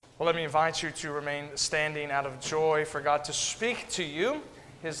Well, let me invite you to remain standing out of joy for God to speak to you,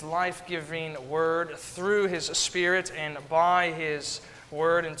 His life-giving word through His Spirit and by His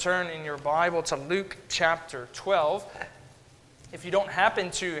word. And turn in your Bible to Luke chapter 12. If you don't happen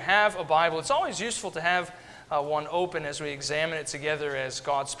to have a Bible, it's always useful to have one open as we examine it together as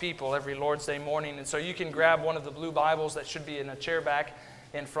God's people every Lord's Day morning. And so you can grab one of the blue Bibles that should be in a chair back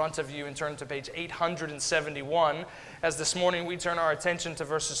in front of you and turn to page 871. As this morning we turn our attention to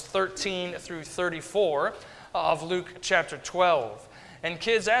verses 13 through 34 of Luke chapter 12. And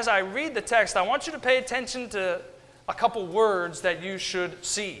kids, as I read the text, I want you to pay attention to a couple words that you should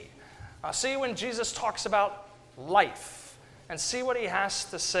see. See when Jesus talks about life, and see what He has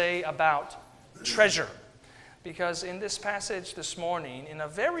to say about treasure. Because in this passage this morning, in a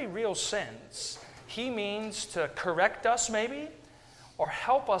very real sense, He means to correct us maybe, or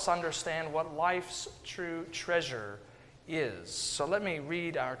help us understand what life's true treasure is. So let me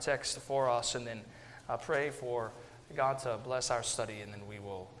read our text for us and then pray for God to bless our study, and then we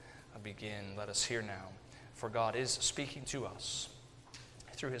will begin. Let us hear now, for God is speaking to us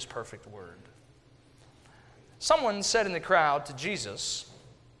through His perfect word. Someone said in the crowd to Jesus,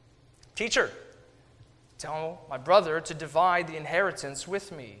 "Teacher, tell my brother to divide the inheritance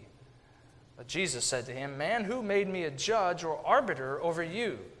with me." But Jesus said to him, "Man, who made me a judge or arbiter over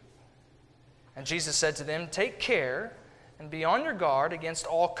you?" And Jesus said to them, "Take care and be on your guard against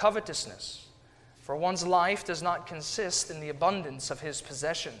all covetousness, for one's life does not consist in the abundance of his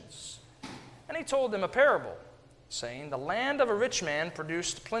possessions." And He told them a parable, saying, "The land of a rich man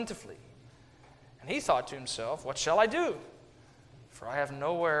produced plentifully. And he thought to himself, 'What shall I do? For I have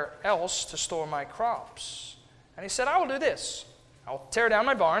nowhere else to store my crops.' And he said, 'I will do this. I will tear down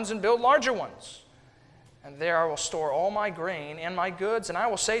my barns and build larger ones. And there I will store all my grain and my goods. And I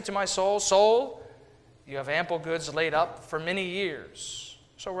will say to my soul, Soul, you have ample goods laid up for many years.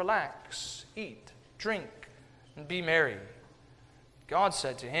 So relax, eat, drink, and be merry.' God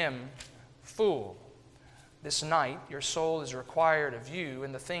said to him, 'Fool, this night your soul is required of you,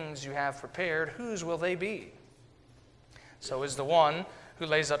 and the things you have prepared, whose will they be? So is the one who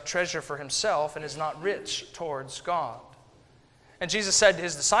lays up treasure for himself and is not rich towards God.' And Jesus said to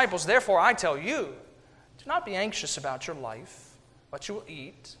His disciples, 'Therefore I tell you, do not be anxious about your life, what you will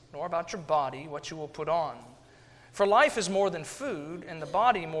eat, nor about your body, what you will put on. For life is more than food, and the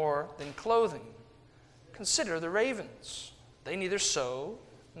body more than clothing. Consider the ravens. They neither sow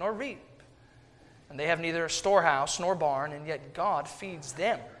nor reap, and they have neither storehouse nor barn, and yet God feeds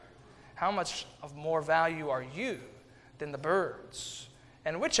them. How much of more value are you than the birds?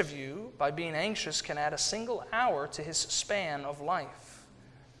 And which of you, by being anxious, can add a single hour to his span of life?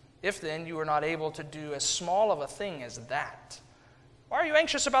 If then you are not able to do as small of a thing as that, why are you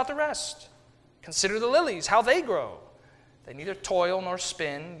anxious about the rest? Consider the lilies, how they grow. They neither toil nor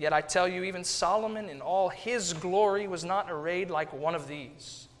spin, yet I tell you, even Solomon in all his glory was not arrayed like one of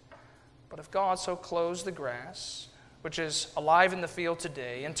these. But if God so clothes the grass, which is alive in the field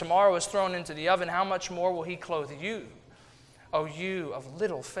today, and tomorrow is thrown into the oven, how much more will He clothe you, O you of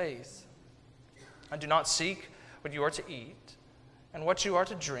little faith? And do not seek what you are to eat and what you are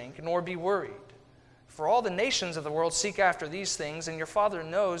to drink, nor be worried. For all the nations of the world seek after these things, and your Father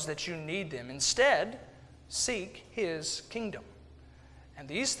knows that you need them. Instead, seek His kingdom, and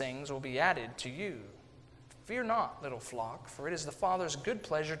these things will be added to you. Fear not, little flock, for it is the Father's good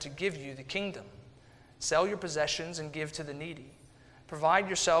pleasure to give you the kingdom. Sell your possessions and give to the needy. Provide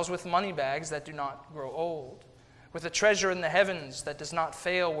yourselves with money bags that do not grow old, with a treasure in the heavens that does not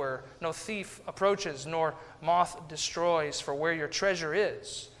fail, where no thief approaches nor moth destroys. For where your treasure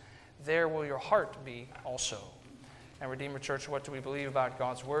is, there will your heart be also." And Redeemer Church, what do we believe about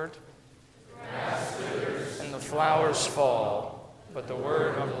God's word? Grass withers, and the flowers fall, but the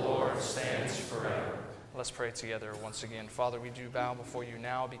word of the Lord stands forever. Let's pray together once again. Father, we do bow before you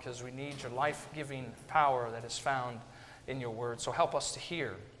now because we need your life-giving power that is found in your word. So help us to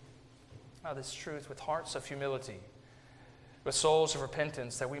hear this truth with hearts of humility, with souls of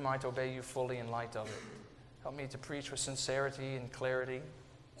repentance, that we might obey you fully in light of it. Help me to preach with sincerity and clarity,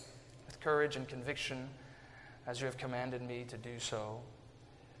 with courage and conviction, as you have commanded me to do so.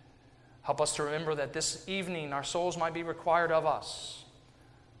 Help us to remember that this evening our souls might be required of us.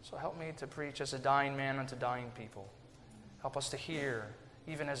 So help me to preach as a dying man unto dying people. Help us to hear,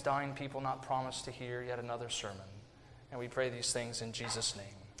 even as dying people not promised to hear yet another sermon. And we pray these things in Jesus'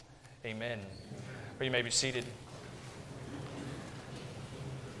 name. Amen. Or you may be seated.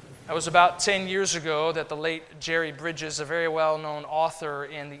 It was about 10 years ago that the late Jerry Bridges, a very well-known author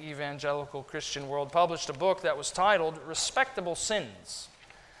in the evangelical Christian world, published a book that was titled Respectable Sins,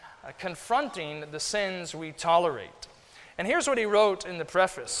 confronting the sins we tolerate. And here's what he wrote in the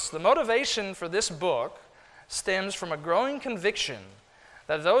preface. The motivation for this book stems from a growing conviction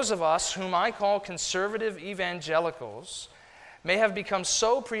that those of us whom I call conservative evangelicals may have become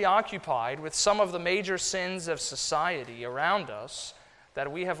so preoccupied with some of the major sins of society around us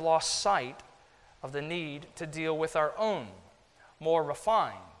that we have lost sight of the need to deal with our own, more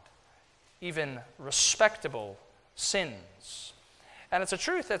refined, even respectable sins. And it's a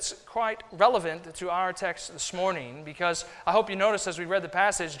truth that's quite relevant to our text this morning, because I hope you noticed as we read the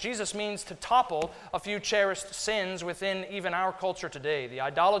passage, Jesus means to topple a few cherished sins within even our culture today: the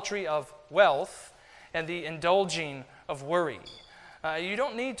idolatry of wealth and the indulging of worry. You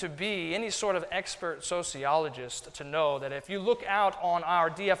don't need to be any sort of expert sociologist to know that if you look out on our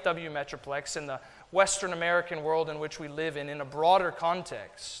DFW Metroplex and the Western American world in which we live in a broader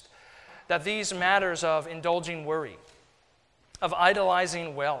context, that these matters of indulging worry, of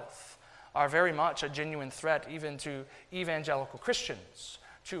idolizing wealth, are very much a genuine threat even to evangelical Christians,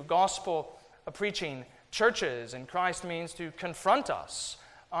 to gospel-preaching churches, and Christ means to confront us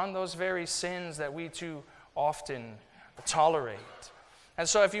on those very sins that we too often tolerate. And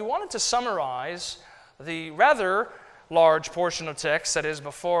so if you wanted to summarize the rather large portion of text that is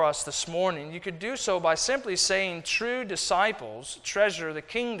before us this morning, you could do so by simply saying true disciples treasure the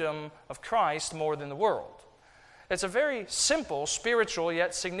kingdom of Christ more than the world. It's a very simple, spiritual,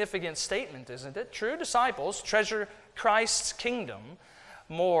 yet significant statement, isn't it? True disciples treasure Christ's kingdom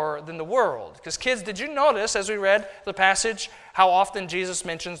more than the world. Because kids, did you notice as we read the passage how often Jesus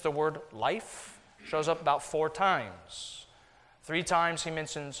mentions the word life? It shows up about 4 times. 3 times he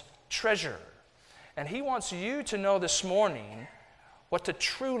mentions treasure. And he wants you to know this morning what to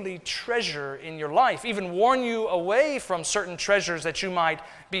truly treasure in your life, even warn you away from certain treasures that you might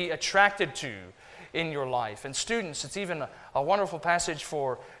be attracted to in your life. And students, it's even a wonderful passage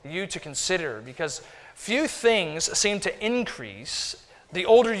for you to consider, because few things seem to increase the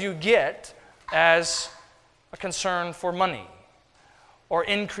older you get as a concern for money, or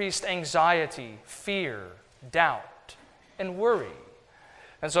increased anxiety, fear, doubt, and worry.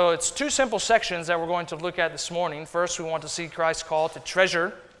 And so it's 2 simple sections that we're going to look at this morning. First, we want to see Christ's call to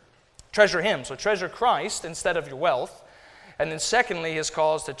treasure Him. So treasure Christ instead of your wealth. And then secondly, His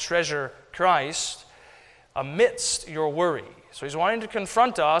call is to treasure Christ amidst your worry. So He's wanting to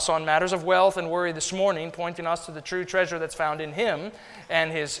confront us on matters of wealth and worry this morning, pointing us to the true treasure that's found in Him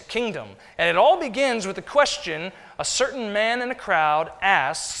and His kingdom. And it all begins with the question a certain man in a crowd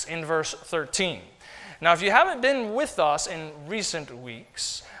asks in verse 13. Now, if you haven't been with us in recent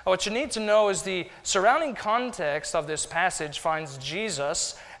weeks, what you need to know is the surrounding context of this passage finds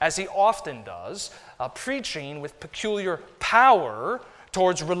Jesus, as He often does, preaching with peculiar power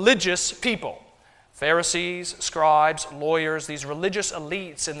towards religious people. Pharisees, scribes, lawyers, these religious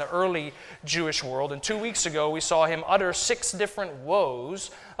elites in the early Jewish world. And 2 weeks ago, we saw Him utter 6 different woes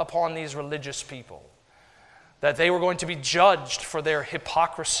upon these religious people, that they were going to be judged for their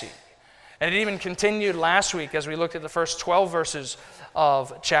hypocrisy. And it even continued last week as we looked at the first 12 verses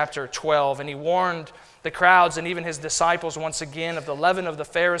of chapter 12. And He warned the crowds and even His disciples once again of the leaven of the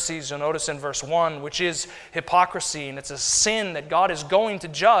Pharisees. You'll notice in verse 1, which is hypocrisy. And it's a sin that God is going to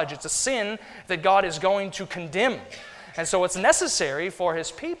judge. It's a sin that God is going to condemn. And so what's necessary for His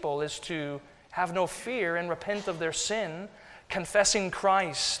people is to have no fear and repent of their sin, confessing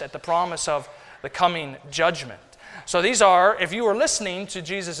Christ at the promise of the coming judgment. So these are, if you were listening to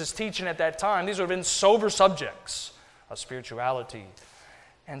Jesus' teaching at that time, these would have been sober subjects of spirituality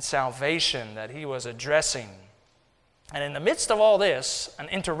and salvation that He was addressing. And in the midst of all this, an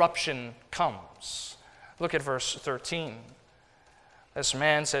interruption comes. Look at verse 13. This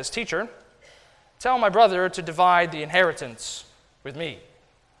man says, "Teacher, tell my brother to divide the inheritance with me."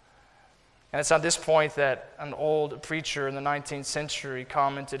 And it's at this point that an old preacher in the 19th century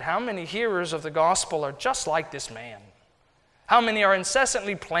commented, "How many hearers of the gospel are just like this man? How many are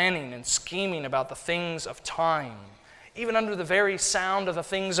incessantly planning and scheming about the things of time, even under the very sound of the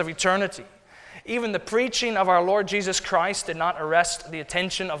things of eternity? Even the preaching of our Lord Jesus Christ did not arrest the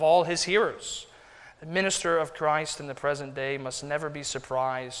attention of all His hearers. The minister of Christ in the present day must never be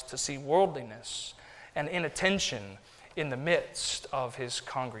surprised to see worldliness and inattention in the midst of his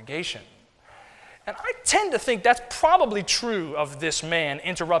congregation." And I tend to think that's probably true of this man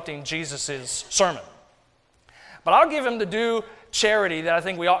interrupting Jesus' sermon. But I'll give him the due charity that I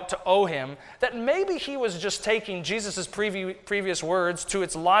think we ought to owe him, that maybe he was just taking Jesus' previous words to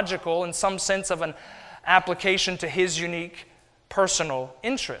its logical, in some sense of an application to his unique personal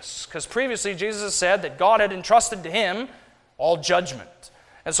interests. Because previously Jesus said that God had entrusted to Him all judgment.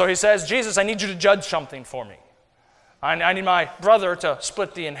 And so He says, "Jesus, I need you to judge something for me. I need my brother to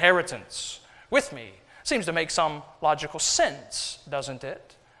split the inheritance with me." Seems to make some logical sense, doesn't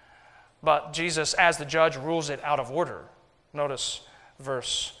it? But Jesus, as the judge, rules it out of order. Notice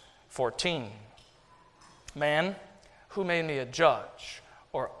verse 14. Man, who made me a judge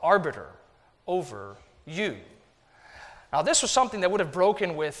or arbiter over you? Now, this was something that would have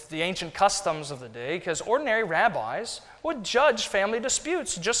broken with the ancient customs of the day, because ordinary rabbis would judge family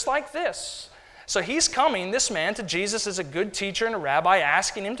disputes just like this. So he's coming, this man, to Jesus as a good teacher and a rabbi,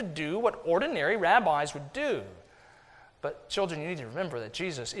 asking him to do what ordinary rabbis would do. But children, you need to remember that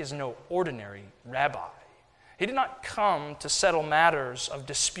Jesus is no ordinary rabbi. He did not come to settle matters of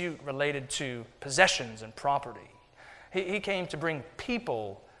dispute related to possessions and property. He came to bring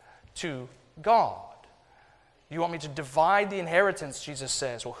people to God. You want me to divide the inheritance, Jesus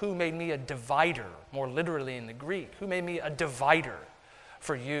says. Well, who made me a divider? More literally in the Greek. Who made me a divider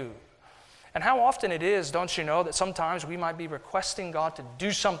for you? And how often it is, don't you know, that sometimes we might be requesting God to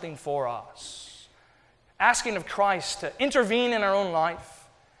do something for us. Asking of Christ to intervene in our own life.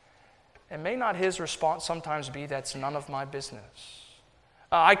 And may not his response sometimes be, that's none of my business.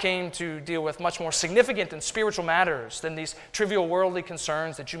 I came to deal with much more significant and spiritual matters than these trivial worldly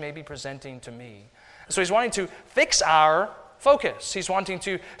concerns that you may be presenting to me. So he's wanting to fix our focus. He's wanting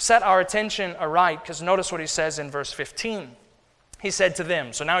to set our attention aright, because notice what he says in verse 15. He said to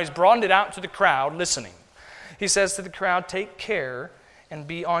them, so now he's broadened it out to the crowd listening. He says to the crowd, take care and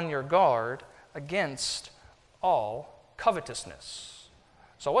be on your guard against all covetousness.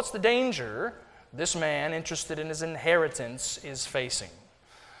 So what's the danger this man interested in his inheritance is facing?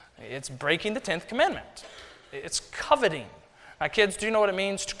 It's breaking the 10th commandment. It's coveting. Now kids, do you know what it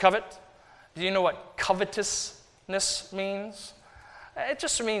means to covet? Do you know what covetousness means? It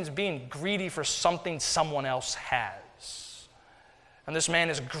just means being greedy for something someone else has. And this man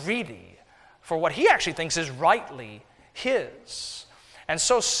is greedy for what he actually thinks is rightly his. And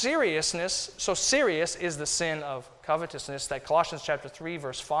so serious is the sin of covetousness that Colossians chapter 3,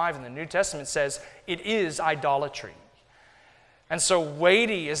 verse 5 in the New Testament says it is idolatry. And so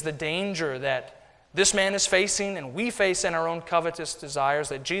weighty is the danger that this man is facing and we face in our own covetous desires,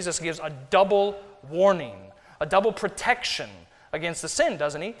 that Jesus gives a double warning, a double protection against the sin,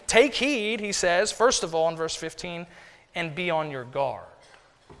 doesn't he? Take heed, he says, first of all in verse 15, and be on your guard.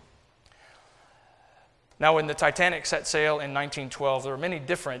 Now, when the Titanic set sail in 1912, there were many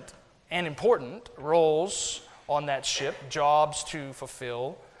different and important roles on that ship, jobs to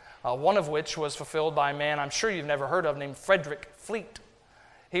fulfill, one of which was fulfilled by a man I'm sure you've never heard of named Frederick Fleet.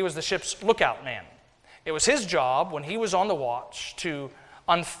 He was the ship's lookout man. It was his job when he was on the watch to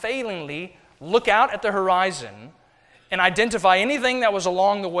unfailingly look out at the horizon and identify anything that was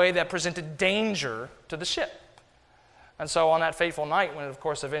along the way that presented danger to the ship. And so on that fateful night, when it of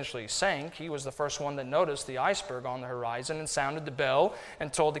course eventually sank, he was the first one that noticed the iceberg on the horizon and sounded the bell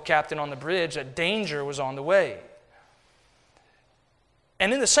and told the captain on the bridge that danger was on the way.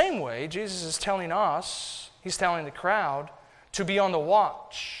 And in the same way, Jesus is telling us, he's telling the crowd, to be on the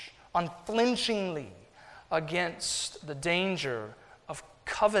watch, unflinchingly, against the danger of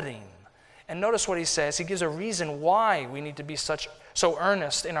coveting. And notice what he says. He gives a reason why we need to be so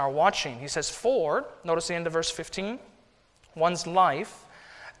earnest in our watching. He says, for, notice the end of verse 15, one's life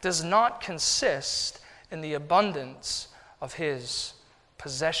does not consist in the abundance of his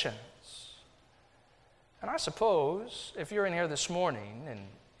possessions. And I suppose if you're in here this morning and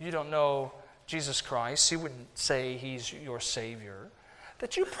you don't know Jesus Christ, you wouldn't say he's your Savior,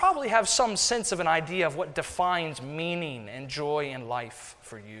 that you probably have some sense of an idea of what defines meaning and joy in life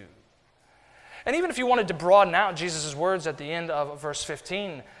for you. And even if you wanted to broaden out Jesus' words at the end of verse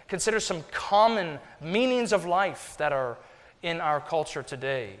 15, consider some common meanings of life that are in our culture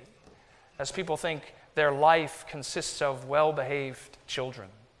today, as people think their life consists of well-behaved children.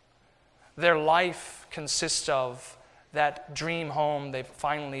 Their life consists of that dream home they've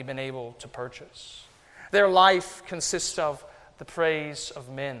finally been able to purchase. Their life consists of the praise of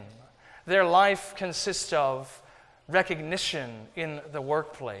men. Their life consists of recognition in the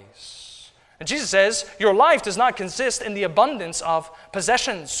workplace. And Jesus says, your life does not consist in the abundance of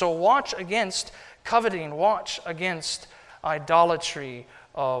possessions. So watch against coveting, watch against idolatry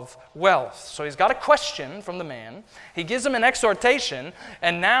of wealth. So he's got a question from the man. He gives him an exhortation,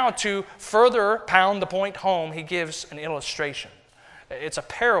 and now to further pound the point home, he gives an illustration. It's a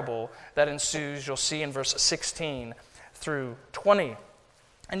parable that ensues, you'll see in verse 16 through 20.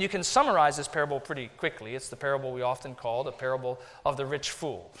 And you can summarize this parable pretty quickly. It's the parable we often call the parable of the rich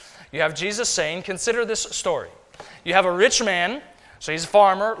fool. You have Jesus saying, consider this story. You have a rich man, so he's a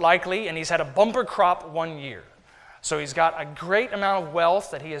farmer, likely, and he's had a bumper crop one year. So he's got a great amount of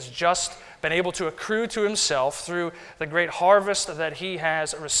wealth that he has just been able to accrue to himself through the great harvest that he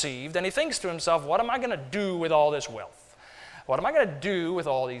has received. And he thinks to himself, what am I going to do with all this wealth? What am I going to do with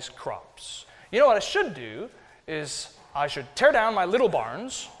all these crops? You know what I should do is I should tear down my little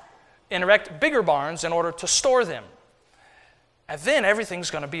barns and erect bigger barns in order to store them. And then everything's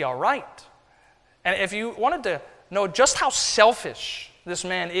going to be all right. And if you wanted to know just how selfish this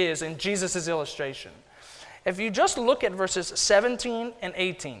man is in Jesus' illustration, if you just look at verses 17 and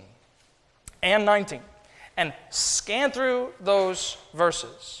 18 and 19 and scan through those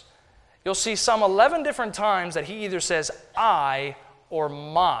verses, you'll see some 11 different times that he either says I or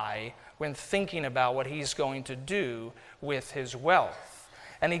my when thinking about what he's going to do with his wealth.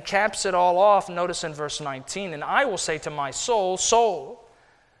 And he caps it all off, notice in verse 19, and I will say to my soul, soul,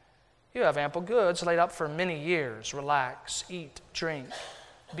 you have ample goods laid up for many years. Relax, eat, drink,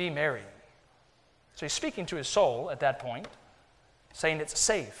 be merry. So he's speaking to his soul at that point, saying it's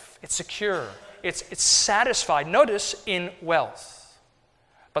safe, it's secure, it's satisfied. Notice in wealth.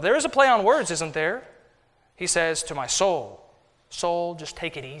 But there is a play on words, isn't there? He says to my soul, soul, just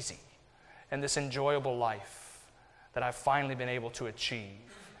take it easy in this enjoyable life that I've finally been able to achieve.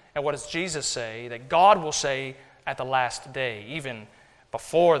 And what does Jesus say? That God will say at the last day, even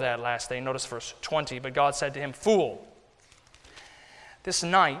before that last day. Notice verse 20, but God said to him, fool, this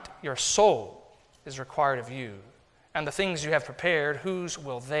night your soul is required of you, and the things you have prepared, whose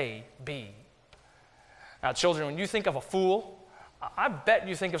will they be? Now, children, when you think of a fool, I bet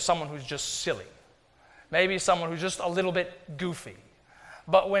you think of someone who's just silly. Maybe someone who's just a little bit goofy.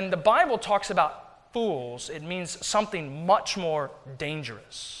 But when the Bible talks about fools, it means something much more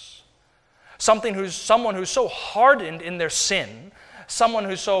dangerous. Someone who's so hardened in their sin, someone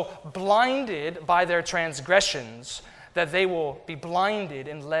who's so blinded by their transgressions that they will be blinded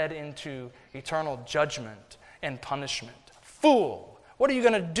and led into eternal judgment and punishment. Fool, what are you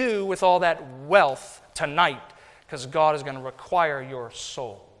going to do with all that wealth tonight? Because God is going to require your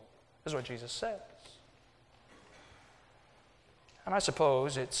soul. This is what Jesus says. And I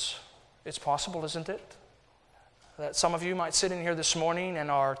suppose it's possible, isn't it, that some of you might sit in here this morning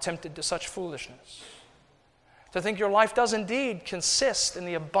and are tempted to such foolishness, to think your life does indeed consist in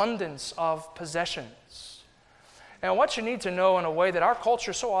the abundance of possessions. And what you need to know in a way that our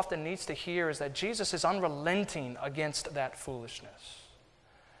culture so often needs to hear is that Jesus is unrelenting against that foolishness.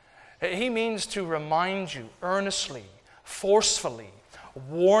 He means to remind you earnestly, forcefully,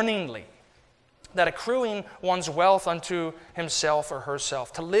 warningly, that accruing one's wealth unto himself or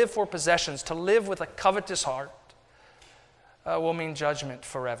herself, to live for possessions, to live with a covetous heart, will mean judgment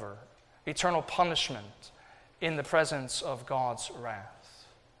forever, eternal punishment in the presence of God's wrath.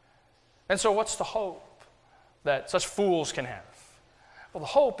 And so what's the hope that such fools can have? Well, the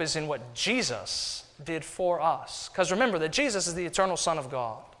hope is in what Jesus did for us. Because remember that Jesus is the eternal Son of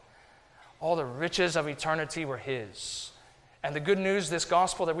God. All the riches of eternity were his. And the good news, this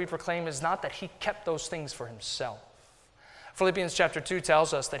gospel that we proclaim, is not that he kept those things for himself. Philippians chapter 2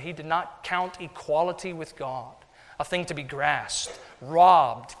 tells us that he did not count equality with God a thing to be grasped,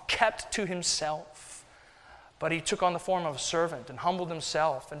 robbed, kept to himself. But he took on the form of a servant and humbled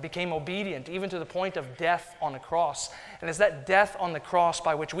himself and became obedient even to the point of death on the cross. And it's that death on the cross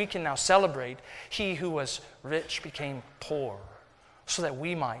by which we can now celebrate he who was rich became poor, so that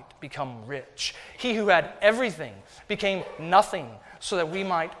we might become rich. He who had everything became nothing, so that we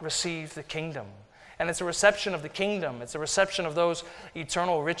might receive the kingdom. And it's a reception of the kingdom. It's a reception of those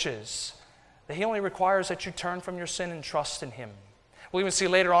eternal riches that he only requires that you turn from your sin and trust in him. We'll even see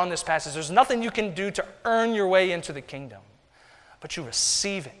later on in this passage, there's nothing you can do to earn your way into the kingdom, but you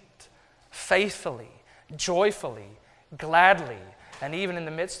receive it faithfully, joyfully, gladly. And even in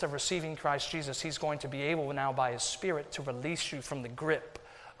the midst of receiving Christ Jesus, he's going to be able now by his Spirit to release you from the grip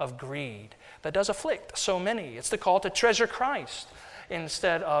of greed that does afflict so many. It's the call to treasure Christ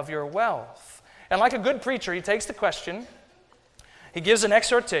instead of your wealth. And like a good preacher, he takes the question, he gives an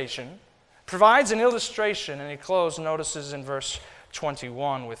exhortation, provides an illustration, and he notices in verse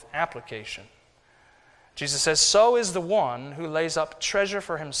 21 with application. Jesus says, so is the one who lays up treasure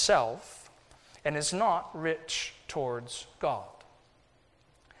for himself and is not rich towards God.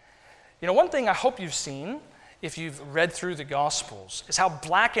 You know, one thing I hope you've seen, if you've read through the Gospels, is how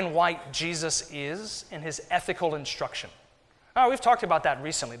black and white Jesus is in his ethical instruction. We've talked about that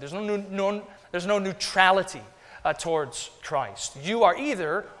recently. There's no neutrality towards Christ. You are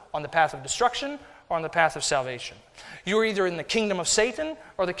either on the path of destruction or on the path of salvation. You are either in the kingdom of Satan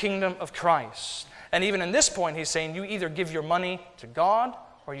or the kingdom of Christ. And even in this point, he's saying you either give your money to God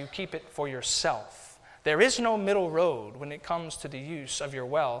or you keep it for yourself. There is no middle road when it comes to the use of your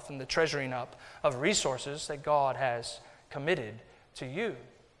wealth and the treasuring up of resources that God has committed to you.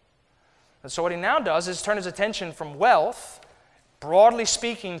 And so what he now does is turn his attention from wealth, broadly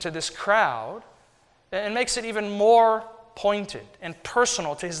speaking to this crowd, and makes it even more pointed and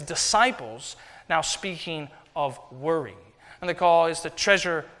personal to his disciples, now speaking of worry. And the call is to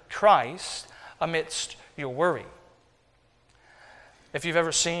treasure Christ amidst your worry. If you've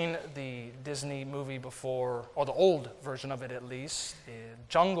ever seen the Disney movie before, or the old version of it at least,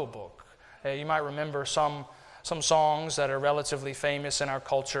 Jungle Book, you might remember some songs that are relatively famous in our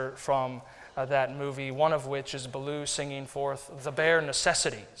culture from that movie, one of which is Baloo singing forth the bare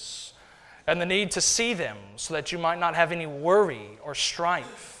necessities and the need to see them so that you might not have any worry or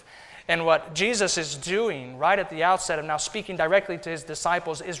strife. And what Jesus is doing right at the outset of now speaking directly to his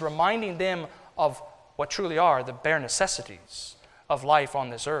disciples is reminding them of what truly are the bare necessities of life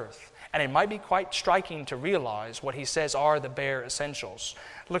on this earth. And it might be quite striking to realize what he says are the bare essentials.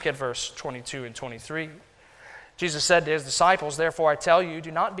 Look at verse 22 and 23. Jesus said to his disciples, "Therefore I tell you,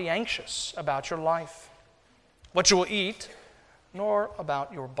 do not be anxious about your life, what you will eat, nor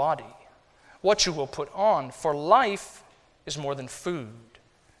about your body, what you will put on. For life is more than food,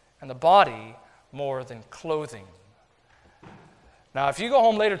 and the body more than clothing." Now, if you go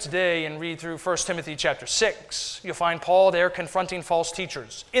home later today and read through 1 Timothy chapter 6, you'll find Paul there confronting false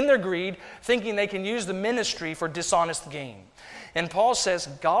teachers in their greed, thinking they can use the ministry for dishonest gain. And Paul says,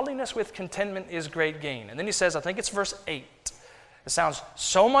 godliness with contentment is great gain. And then he says, I think it's verse 8. It sounds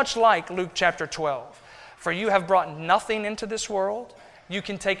so much like Luke chapter 12. For you have brought nothing into this world, you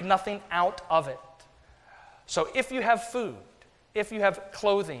can take nothing out of it. So if you have food, if you have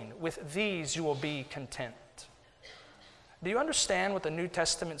clothing, with these you will be content. Do you understand what the New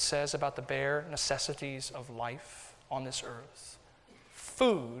Testament says about the bare necessities of life on this earth?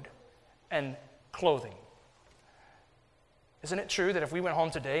 Food and clothing. Isn't it true that if we went home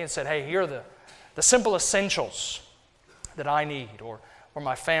today and said, hey, here are the simple essentials that I need or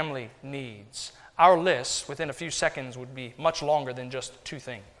my family needs, our list within a few seconds would be much longer than just two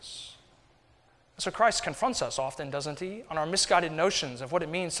things. So Christ confronts us often, doesn't he, on our misguided notions of what it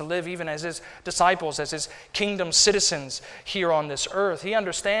means to live even as his disciples, as his kingdom citizens here on this earth. He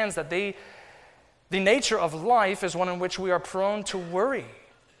understands that the nature of life is one in which we are prone to worry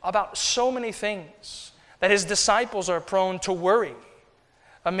about so many things, that his disciples are prone to worry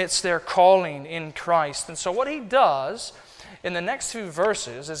amidst their calling in Christ. And so what he does in the next few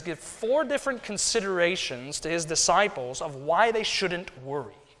verses is give 4 different considerations to his disciples of why they shouldn't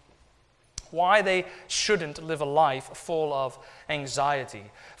worry, why they shouldn't live a life full of anxiety.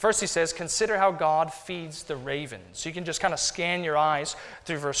 First he says, consider how God feeds the ravens. So you can just kind of scan your eyes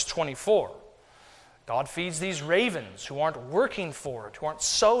through verse 24. God feeds these ravens who aren't working for it, who aren't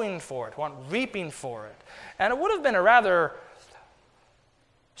sowing for it, who aren't reaping for it. And it would have been a rather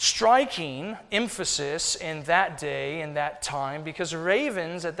striking emphasis in that day, in that time, because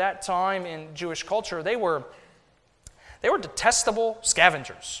ravens at that time in Jewish culture, they were detestable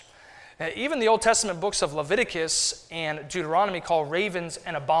scavengers. Even the Old Testament books of Leviticus and Deuteronomy call ravens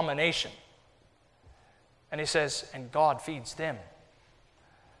an abomination. And he says, and God feeds them.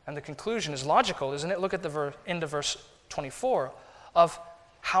 And the conclusion is logical, isn't it? Look at the end of verse 24 of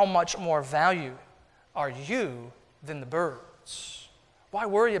how much more value are you than the birds. Why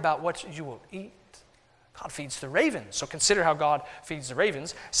worry about what you will eat? God feeds the ravens, so consider how God feeds the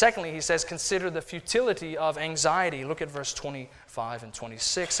ravens. Secondly, he says, consider the futility of anxiety. Look at verse 25 and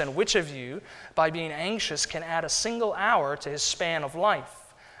 26. And which of you, by being anxious, can add a single hour to his span of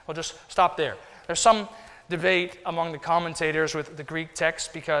life? We'll just stop there. There's some debate among the commentators with the Greek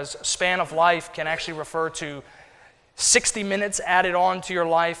text because span of life can actually refer to 60 minutes added on to your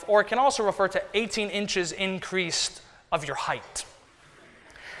life, or it can also refer to 18 inches increased of your height.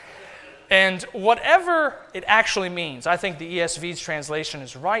 And whatever it actually means, I think the ESV's translation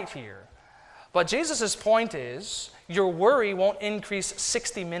is right here. But Jesus' point is, your worry won't increase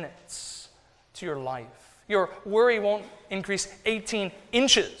 60 minutes to your life. Your worry won't increase 18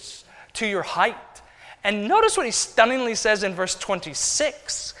 inches to your height. And notice what he stunningly says in verse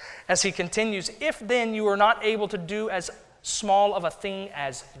 26 as he continues, if then you are not able to do as small of a thing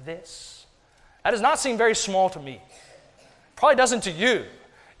as this. That does not seem very small to me. Probably doesn't to you.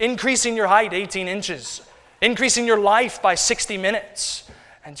 Increasing your height 18 inches, increasing your life by 60 minutes.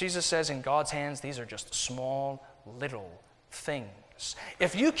 And Jesus says, in God's hands, these are just small, little things.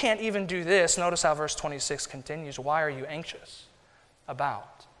 If you can't even do this, notice how verse 26 continues, why are you anxious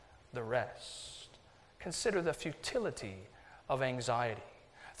about the rest? Consider the futility of anxiety.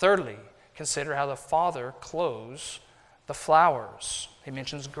 Thirdly, consider how the Father clothes the flowers. He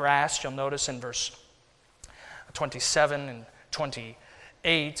mentions grass, you'll notice in verse 27 and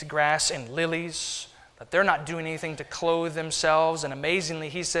 28, grass and lilies. that they're not doing anything to clothe themselves. And amazingly,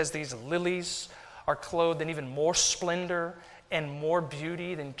 he says these lilies are clothed in even more splendor and more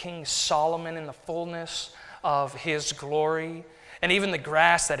beauty than King Solomon in the fullness of his glory. And even the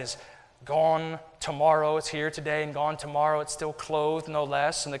grass that is gone tomorrow, it's here today and gone tomorrow, it's still clothed no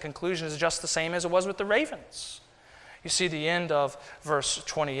less. And the conclusion is just the same as it was with the ravens. You see the end of verse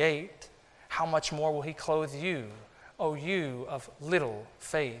 28. How much more will he clothe you, O you of little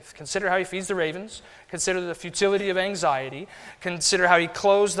faith? Consider how he feeds the ravens. Consider the futility of anxiety. Consider how he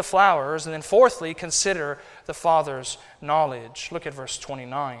clothes the flowers. And then fourthly, consider the Father's knowledge. Look at verse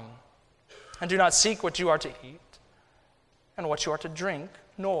 29. And do not seek what you are to eat and what you are to drink,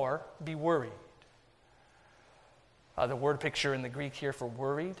 nor be worried. The word picture in the Greek here for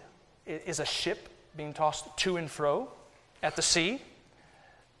worried is a ship being tossed to and fro at the sea.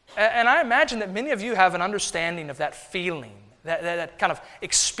 And I imagine that many of you have an understanding of that feeling, that kind of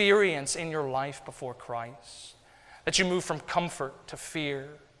experience in your life before Christ. That you move from comfort to fear,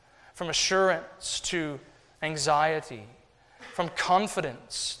 from assurance to anxiety, from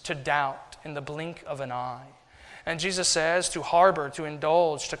confidence to doubt in the blink of an eye. And Jesus says to harbor, to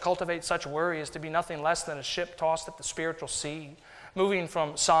indulge, to cultivate such worry is to be nothing less than a ship tossed at the spiritual sea, moving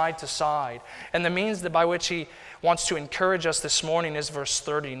from side to side. And the means by which he wants to encourage us this morning is verse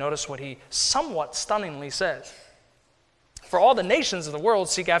 30. Notice what he somewhat stunningly says. For all the nations of the world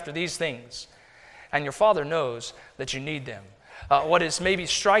seek after these things, and your Father knows that you need them. What is maybe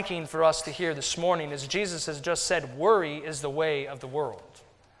striking for us to hear this morning is Jesus has just said worry is the way of the world.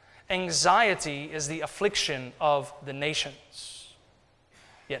 Anxiety is the affliction of the nations.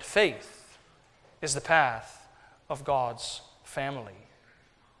 Yet faith is the path of God's family.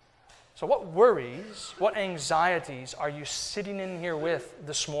 So what worries, what anxieties are you sitting in here with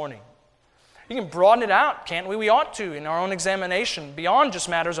this morning? You can broaden it out, can't we? We ought to in our own examination, beyond just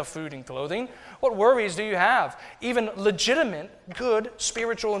matters of food and clothing. What worries do you have? Even legitimate, good,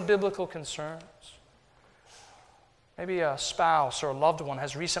 spiritual and biblical concerns. Maybe a spouse or a loved one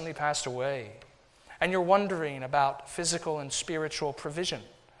has recently passed away, and you're wondering about physical and spiritual provision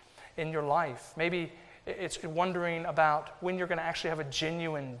in your life. Maybe it's wondering about when you're going to actually have a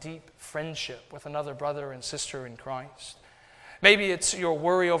genuine, deep friendship with another brother and sister in Christ. Maybe it's your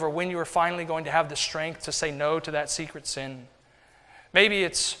worry over when you are finally going to have the strength to say no to that secret sin. Maybe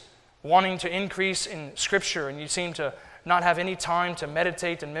it's wanting to increase in Scripture and you seem to not have any time to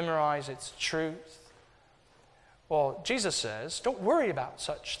meditate and memorize its truth. Well, Jesus says, don't worry about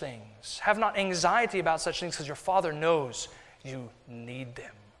such things. Have not anxiety about such things because your Father knows you need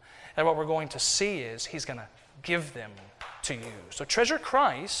them. And what we're going to see is He's going to give them to you. So treasure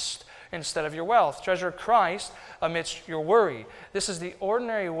Christ instead of your wealth. Treasure Christ amidst your worry. This is the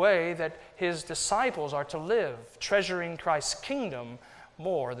ordinary way that His disciples are to live, treasuring Christ's kingdom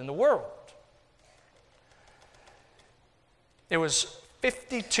more than the world. It was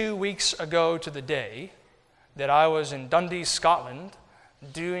 52 weeks ago to the day that I was in Dundee, Scotland,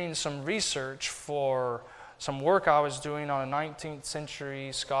 doing some research for some work I was doing on a 19th century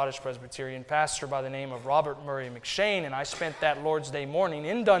Scottish Presbyterian pastor by the name of Robert Murray M'Cheyne, and I spent that Lord's Day morning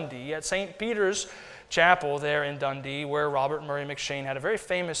in Dundee at St. Peter's Chapel there in Dundee, where Robert Murray M'Cheyne had a very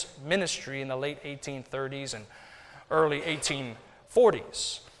famous ministry in the late 1830s and early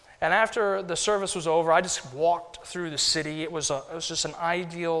 1840s. And after the service was over, I just walked through the city. It was just an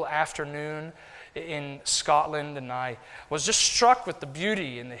ideal afternoon in Scotland, and I was just struck with the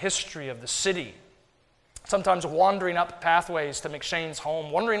beauty and the history of the city. Sometimes wandering up pathways to M'Cheyne's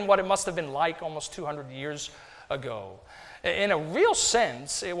home, wondering what it must have been like almost 200 years ago. In a real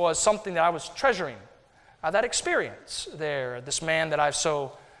sense, it was something that I was treasuring, that experience there, this man that I've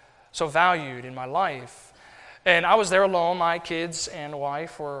so valued in my life. And I was there alone. My kids and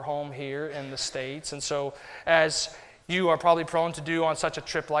wife were home here in the States, and so as you are probably prone to do on such a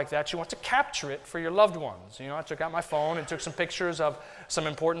trip like that, you want to capture it for your loved ones. You know, I took out my phone and took some pictures of some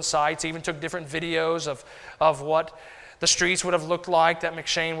important sites, even took different videos of what the streets would have looked like that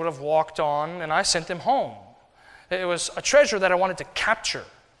M'Cheyne would have walked on, and I sent them home. It was a treasure that I wanted to capture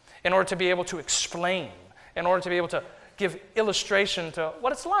in order to be able to explain, in order to be able to give illustration to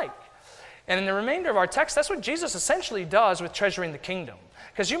what it's like. And in the remainder of our text, that's what Jesus essentially does with treasuring the kingdom.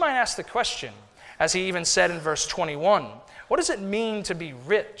 Because you might ask the question, as he even said in verse 21, what does it mean to be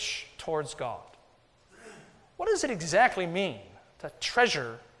rich towards God? What does it exactly mean to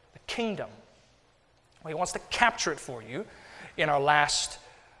treasure the kingdom? Well, he wants to capture it for you in our last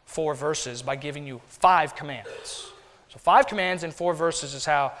 4 verses by giving you 5 commands. So 5 commands in 4 verses is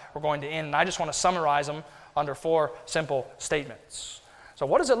how we're going to end, and I just want to summarize them under 4 simple statements. So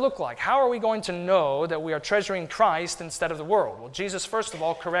what does it look like? How are we going to know that we are treasuring Christ instead of the world? Well, Jesus, first of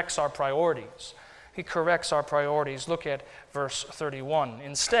all, corrects our priorities. He corrects our priorities. Look at verse 31.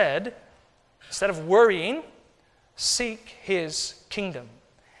 Instead of worrying, seek His kingdom,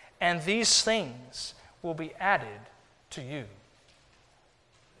 and these things will be added to you.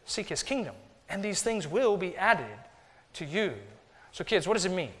 Seek His kingdom, and these things will be added to you. So kids, what does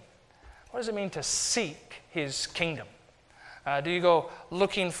it mean? What does it mean to seek His kingdom? Do you go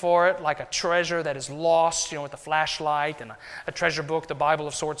looking for it like a treasure that is lost, with a flashlight and a treasure book, the Bible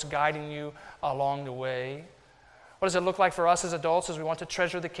of sorts, guiding you along the way? What does it look like for us as adults as we want to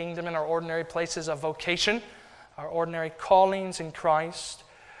treasure the kingdom in our ordinary places of vocation, our ordinary callings in Christ?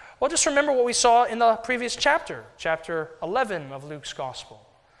 Well, just remember what we saw in the previous chapter, chapter 11 of Luke's Gospel.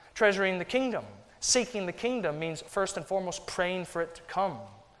 Treasuring the kingdom, seeking the kingdom means first and foremost praying for it to come,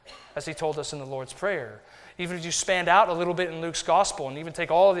 as He told us in the Lord's Prayer. Even if you expand out a little bit in Luke's Gospel and even take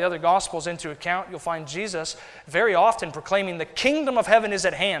all the other Gospels into account, you'll find Jesus very often proclaiming the kingdom of heaven is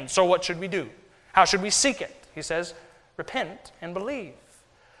at hand. So what should we do? How should we seek it? He says, repent and believe.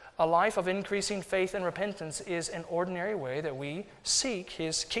 A life of increasing faith and repentance is an ordinary way that we seek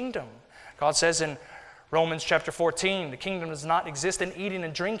His kingdom. God says in Romans chapter 14, the kingdom does not exist in eating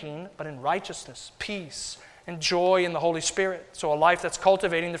and drinking, but in righteousness, peace, and joy in the Holy Spirit. So a life that's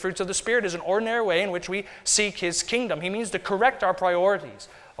cultivating the fruits of the Spirit is an ordinary way in which we seek His kingdom. He means to correct our priorities,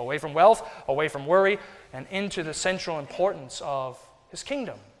 away from wealth, away from worry, and into the central importance of His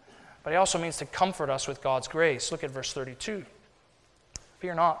kingdom. But He also means to comfort us with God's grace. Look at verse 32.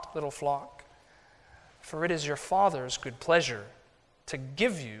 Fear not, little flock, for it is your Father's good pleasure to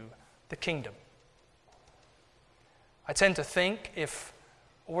give you the kingdom. I tend to think if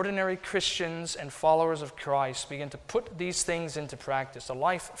ordinary Christians and followers of Christ begin to put these things into practice, a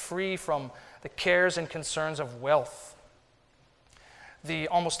life free from the cares and concerns of wealth, the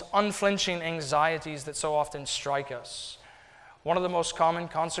almost unflinching anxieties that so often strike us, one of the most common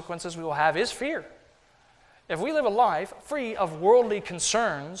consequences we will have is fear. If we live a life free of worldly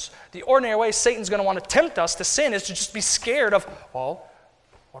concerns, the ordinary way Satan's going to want to tempt us to sin is to just be scared of, well,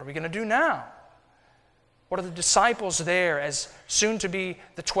 what are we going to do now? What are the disciples there as soon to be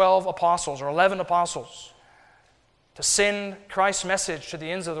the 12 apostles or 11 apostles to send Christ's message to the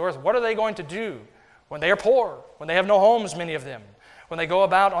ends of the earth? What are they going to do when they are poor, when they have no homes, many of them, when they go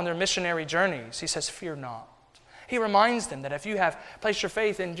about on their missionary journeys? He says, fear not. He reminds them that if you have placed your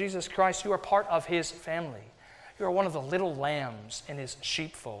faith in Jesus Christ, you are part of His family. You are one of the little lambs in His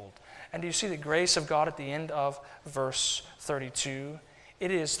sheepfold. And do you see the grace of God at the end of verse 32?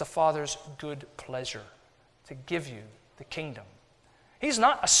 It is the Father's good pleasure to give you the kingdom. He's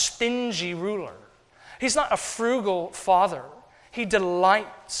not a stingy ruler. He's not a frugal father. He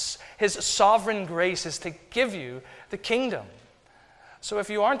delights. His sovereign grace is to give you the kingdom. So if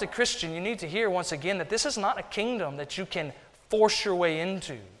you aren't a Christian, you need to hear once again that this is not a kingdom that you can force your way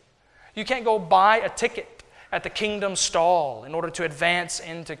into. You can't go buy a ticket at the kingdom stall in order to advance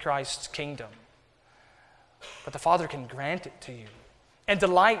into Christ's kingdom. But the Father can grant it to you and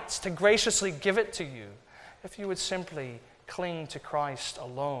delights to graciously give it to you if you would simply cling to Christ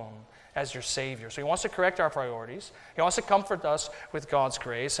alone as your Savior. So He wants to correct our priorities. He wants to comfort us with God's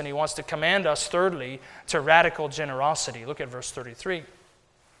grace. And He wants to command us, thirdly, to radical generosity. Look at verse 33.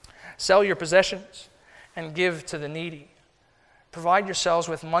 Sell your possessions and give to the needy. Provide yourselves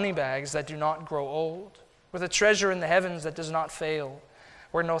with money bags that do not grow old, with a treasure in the heavens that does not fail,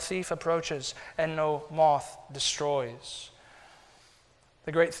 where no thief approaches and no moth destroys.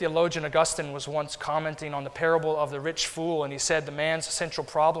 The great theologian Augustine was once commenting on the parable of the rich fool, and he said the man's central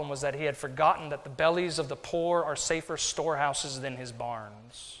problem was that he had forgotten that the bellies of the poor are safer storehouses than his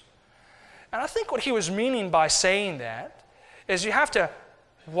barns. And I think what he was meaning by saying that is you have to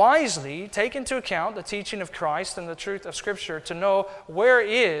wisely take into account the teaching of Christ and the truth of Scripture to know where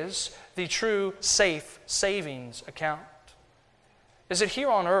is the true safe savings account. Is it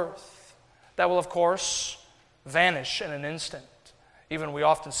here on earth? That will, of course, vanish in an instant. Even we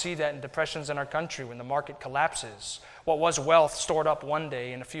often see that in depressions in our country when the market collapses. What was wealth stored up one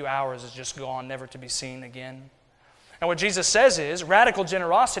day in a few hours is just gone, never to be seen again. And what Jesus says is radical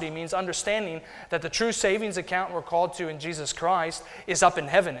generosity means understanding that the true savings account we're called to in Jesus Christ is up in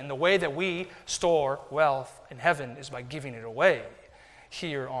heaven. And the way that we store wealth in heaven is by giving it away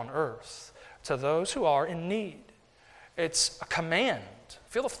here on earth to those who are in need. It's a command.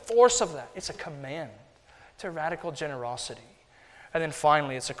 Feel the force of that. It's a command to radical generosity. And then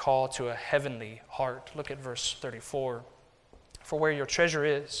finally, it's a call to a heavenly heart. Look at verse 34. For where your treasure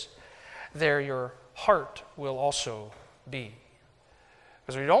is, there your heart will also be.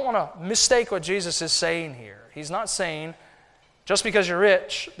 Because we don't want to mistake what Jesus is saying here. He's not saying, just because you're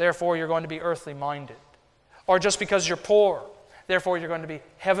rich, therefore you're going to be earthly minded. Or just because you're poor, therefore you're going to be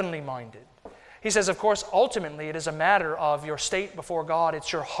heavenly minded. He says, of course, ultimately it is a matter of your state before God.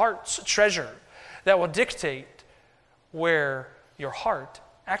 It's your heart's treasure that will dictate where your heart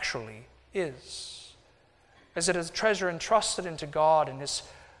actually is. Is it a treasure entrusted into God in His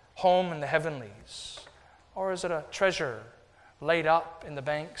home in the heavenlies? Or is it a treasure laid up in the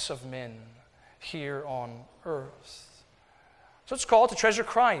banks of men here on earth? So it's called to treasure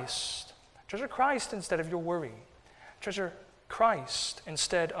Christ. Treasure Christ instead of your worry. Treasure Christ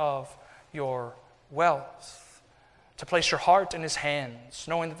instead of your wealth. To place your heart in His hands,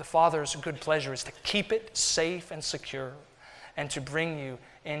 knowing that the Father's good pleasure is to keep it safe and secure and to bring you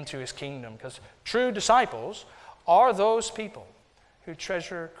into His kingdom. Because true disciples are those people who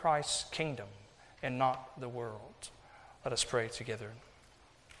treasure Christ's kingdom and not the world. Let us pray together.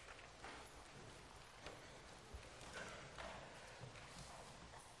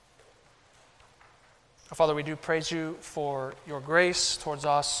 Father, we do praise You for Your grace towards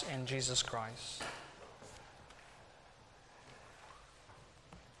us in Jesus Christ.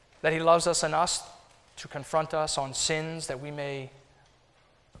 That He loves us enough to confront us on sins that we may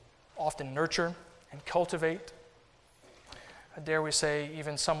often nurture and cultivate. Dare we say,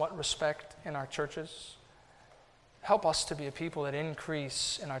 even somewhat respect in our churches. Help us to be a people that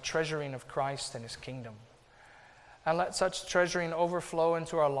increase in our treasuring of Christ and His kingdom. And let such treasuring overflow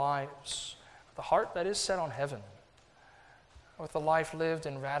into our lives, the heart that is set on heaven, with a life lived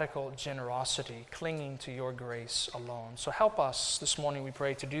in radical generosity, clinging to Your grace alone. So help us this morning, we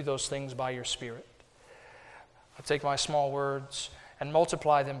pray, to do those things by Your Spirit. I'll take my small words and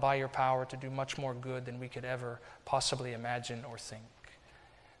multiply them by Your power to do much more good than we could ever possibly imagine or think.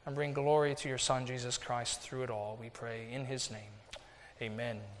 And bring glory to Your Son, Jesus Christ, through it all, we pray in His name.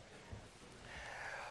 Amen.